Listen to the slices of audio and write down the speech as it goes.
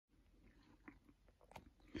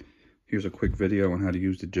Here's a quick video on how to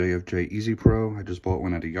use the JFJ Easy Pro. I just bought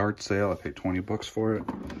one at a yard sale. I paid 20 bucks for it.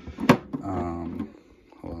 Hold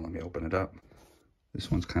on, let me open it up.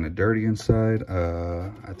 This one's kind of dirty inside.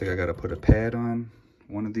 I think I got to put a pad on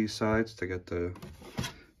one of these sides to get the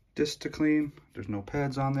disc to clean. There's no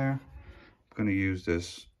pads on there. I'm going to use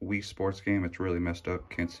this Wii Sports game. It's really messed up.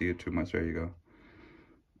 Can't see it too much. There you go.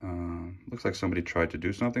 Looks like somebody tried to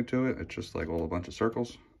do something to it. It's just like all a bunch of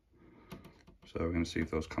circles. So we're going to see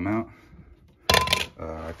if those come out.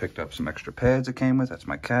 I picked up some extra pads it came with. That's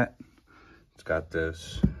my cat. It's got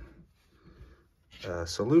this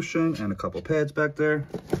solution and a couple pads back there.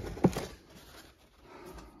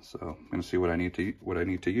 So I'm going to see what I need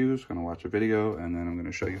to use. I'm going to watch a video and then I'm going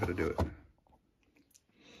to show you how to do it.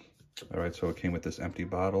 All right, so it came with this empty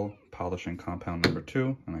bottle, polishing compound number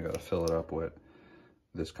 2, and I got to fill it up with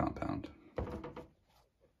this compound.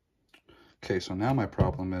 Okay, so now my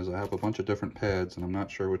problem is I have a bunch of different pads and I'm not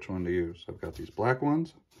sure which one to use. I've got these black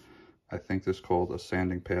ones. I think this is called a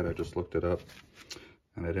sanding pad. I just looked it up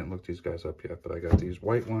and I didn't look these guys up yet, but I got these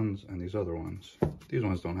white ones and these other ones. These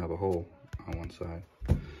ones don't have a hole on one side.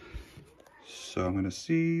 So I'm gonna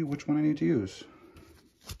see which one I need to use.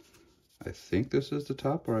 I think this is the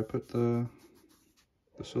top where I put the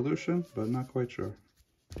solution, but not quite sure.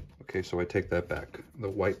 Okay, so I take that back. The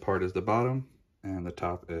white part is the bottom and the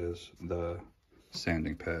top is the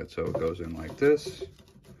sanding pad. So it goes in like this,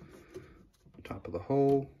 top of the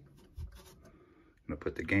hole. I'm gonna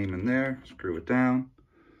put the game in there, screw it down,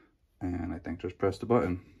 and I think just press the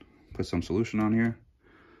button. Put some solution on here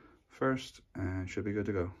first and should be good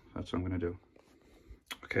to go. That's what I'm gonna do.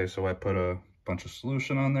 Okay, so I put a bunch of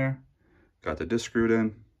solution on there, got the disc screwed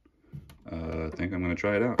in. I think I'm gonna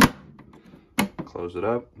try it out. Close it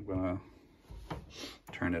up, I'm gonna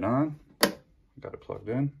turn it on. Got it plugged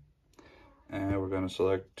in, and we're going to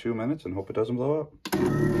select 2 minutes and hope it doesn't blow up.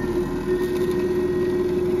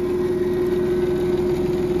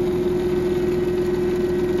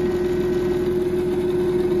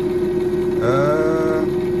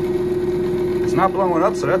 It's not blowing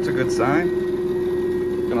up, so that's a good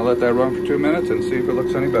sign. Gonna let that run for 2 minutes and see if it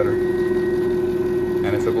looks any better.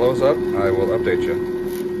 And if it blows up, I will update you.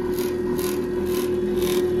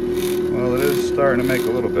 Well, it is starting to make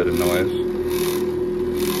a little bit of noise.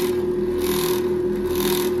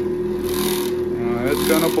 It's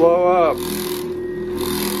gonna blow up.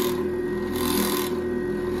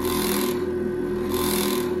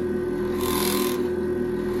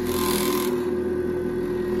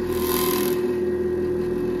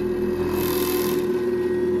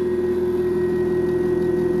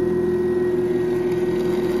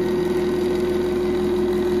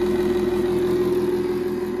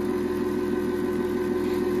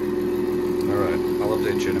 All right, I'll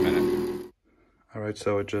update you in a minute. All right,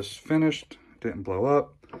 so it just finished. Didn't blow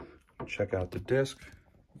up. Check out the disc.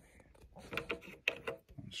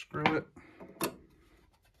 Unscrew it.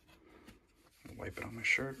 Wipe it on my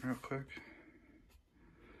shirt real quick.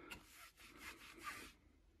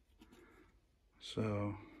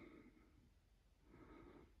 So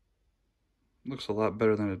looks a lot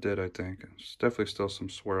better than it did, I think. It's definitely still some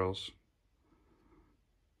swirls,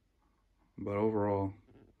 but overall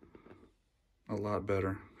a lot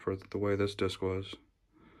better for the way this disc was.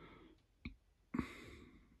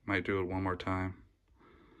 Might do it one more time,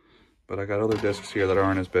 but I got other discs here that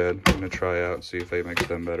aren't as bad. I'm gonna try out and see if they make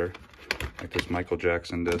them better, like this Michael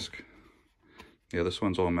Jackson disc. Yeah, this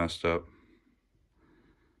one's all messed up.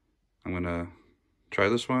 I'm gonna try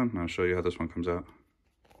this one and I'll show you how this one comes out.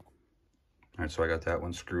 All right, so I got that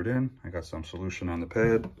one screwed in. I got some solution on the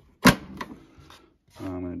pad.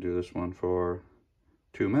 I'm gonna do this one for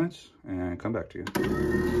 2 minutes and come back to you.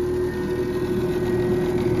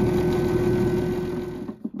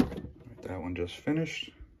 Just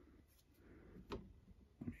finished.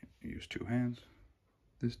 Use 2 hands.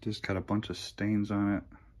 This disc got a bunch of stains on it.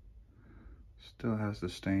 Still has the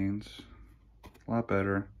stains. A lot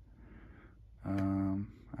better.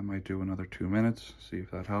 I might do another 2 minutes, see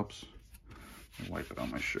if that helps. I'll wipe it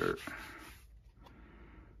on my shirt.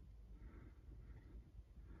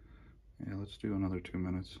 Yeah, let's do another 2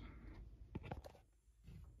 minutes.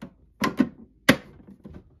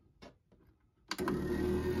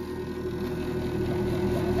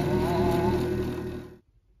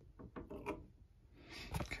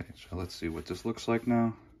 So let's see what this looks like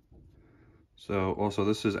now. So also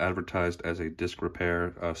this is advertised as a disc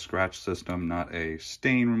repair scratch system, not a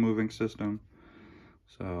stain removing system.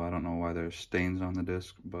 So I don't know why there's stains on the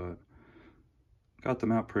disc, but got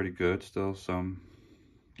them out pretty good. Still some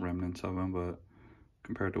remnants of them, but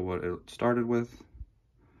compared to what it started with,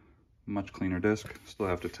 much cleaner disc. Still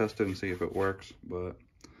have to test it and see if it works, but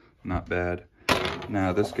not bad.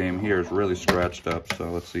 Now this game here is really scratched up, so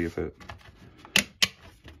let's see if it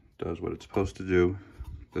does what it's supposed to do.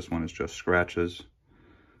 This one is just scratches.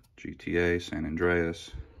 GTA, San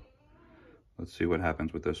Andreas. Let's see what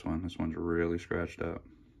happens with this one. This one's really scratched up.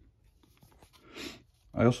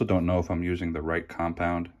 I also don't know if I'm using the right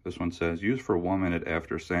compound. This one says, use for 1 minute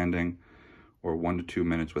after sanding or 1 to 2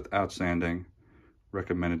 minutes without sanding.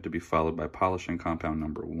 Recommended to be followed by polishing compound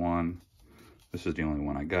number 1. This is the only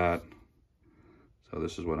one I got. So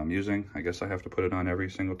this is what I'm using. I guess I have to put it on every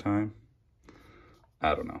single time.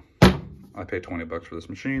 I don't know. I paid 20 bucks for this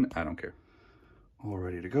machine. I don't care. All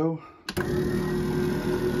ready to go.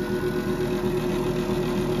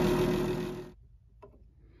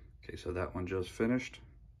 Okay, so that one just finished.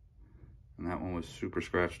 And that one was super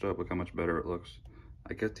scratched up. Look how much better it looks.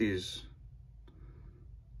 I get this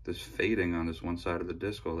fading on this one side of the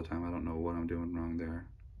disc all the time. I don't know what I'm doing wrong there.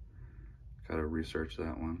 Gotta research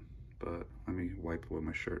that one. But let me wipe it with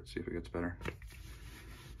my shirt, see if it gets better.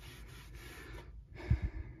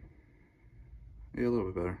 Yeah, a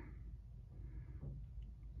little bit better.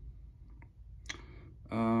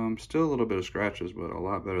 Still a little bit of scratches, but a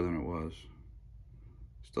lot better than it was.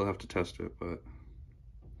 Still have to test it, but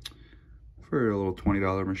for a little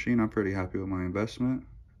 $20 machine, I'm pretty happy with my investment.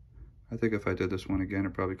 I think if I did this one again,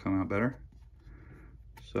 it'd probably come out better.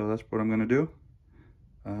 So that's what I'm gonna do.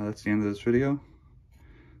 That's the end of this video.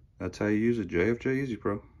 That's how you use a JFJ Easy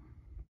Pro.